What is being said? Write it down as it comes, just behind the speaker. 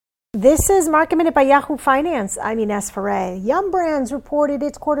This is Market Minute by Yahoo Finance. I'm Ines Ferre. Yum! Brands reported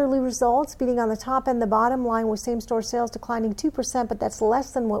its quarterly results, beating on the top and the bottom line with same-store sales declining 2%, but that's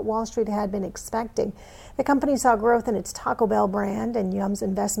less than what Wall Street had been expecting. The company saw growth in its Taco Bell brand, and Yum's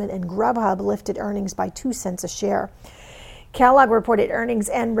investment in Grubhub lifted earnings by 2 cents a share. Kellogg reported earnings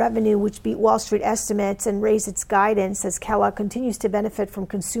and revenue which beat Wall Street estimates and raised its guidance as Kellogg continues to benefit from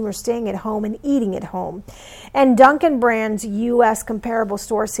consumers staying at home and eating at home. And Dunkin' Brands' U.S. comparable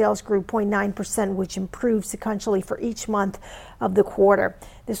store sales grew 0.9%, which improved sequentially for each month of the quarter.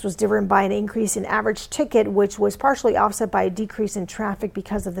 This was driven by an increase in average ticket, which was partially offset by a decrease in traffic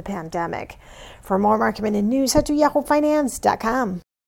because of the pandemic. For more Market Minute news, head to yahoofinance.com.